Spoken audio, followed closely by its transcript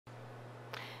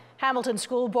Hamilton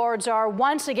school boards are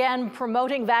once again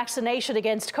promoting vaccination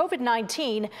against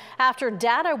COVID-19 after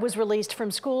data was released from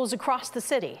schools across the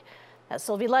city. As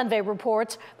Sylvie Lendvay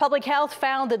reports, public health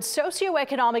found that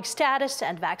socio-economic status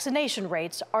and vaccination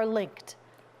rates are linked.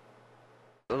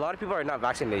 A lot of people are not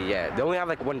vaccinated yet. They only have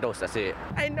like one dose, that's it.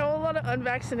 I know a lot of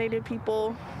unvaccinated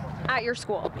people. At your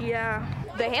school? Yeah.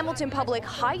 The Hamilton Public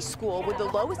High School with the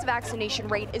lowest vaccination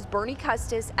rate is Bernie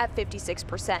Custis at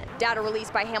 56%. Data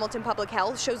released by Hamilton Public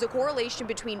Health shows a correlation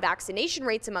between vaccination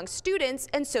rates among students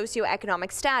and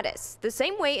socioeconomic status, the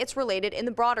same way it's related in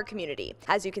the broader community.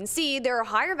 As you can see, there are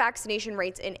higher vaccination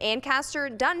rates in Ancaster,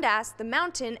 Dundas, the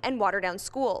Mountain, and Waterdown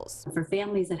schools. For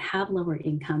families that have lower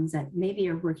incomes, that maybe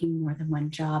are working more than one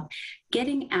job,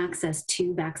 getting access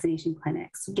to vaccination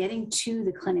clinics, getting to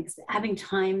the clinics, having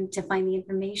time to find the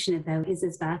information about, is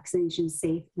this vaccination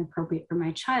safe and appropriate for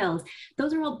my child?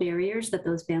 Those are all barriers that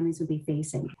those families would be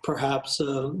facing. Perhaps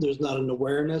there's not an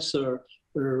awareness or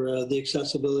the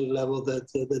accessibility level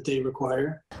that they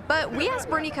require. But we asked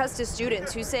Bernie Custis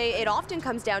students who say it often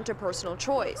comes down to personal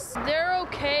choice. They're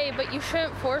okay, but you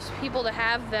shouldn't force people to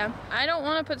have them. I don't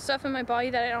want to put stuff in my body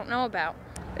that I don't know about.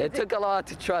 It took a lot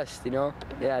to trust, the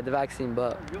vaccine,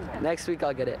 but next week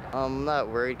I'll get it. I'm not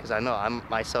worried because I know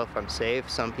I'm safe.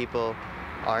 Some people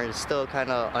are still kind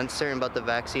of uncertain about the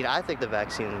vaccine. I think the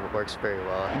vaccine works very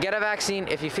well. Get a vaccine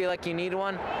if you feel like you need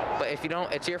one, but if you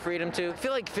don't, it's your freedom to. I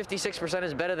feel like 56%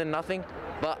 is better than nothing,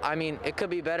 but I mean, it could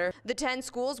be better. The 10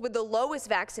 schools with the lowest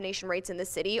vaccination rates in the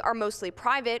city are mostly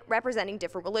private, representing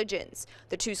different religions.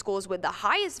 The 2 schools with the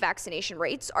highest vaccination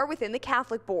rates are within the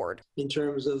Catholic board. In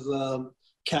terms of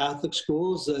Catholic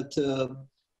schools, that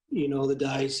the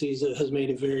diocese has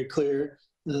made it very clear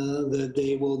that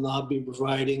they will not be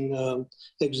providing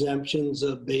exemptions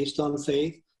based on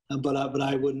faith, but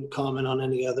I wouldn't comment on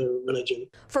any other religion.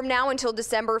 From now until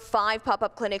December, 5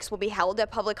 pop-up clinics will be held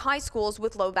at public high schools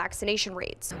with low vaccination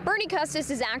rates. Bernie Custis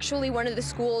is actually one of the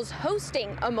schools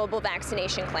hosting a mobile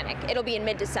vaccination clinic. It'll be in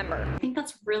mid-December. I think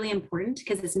that's really important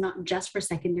because it's not just for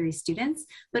secondary students,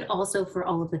 but also for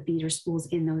all of the feeder schools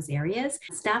in those areas.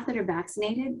 Staff that are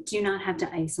vaccinated do not have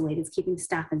to isolate. It's keeping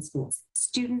staff in schools.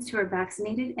 Students who are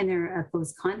vaccinated and they're a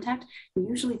close contact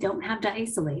usually don't have to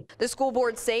isolate. The school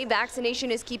boards say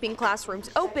vaccination is keeping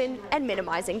classrooms open and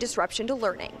minimizing disruption to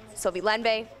learning. Sylvie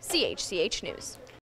Lendvay, CHCH News.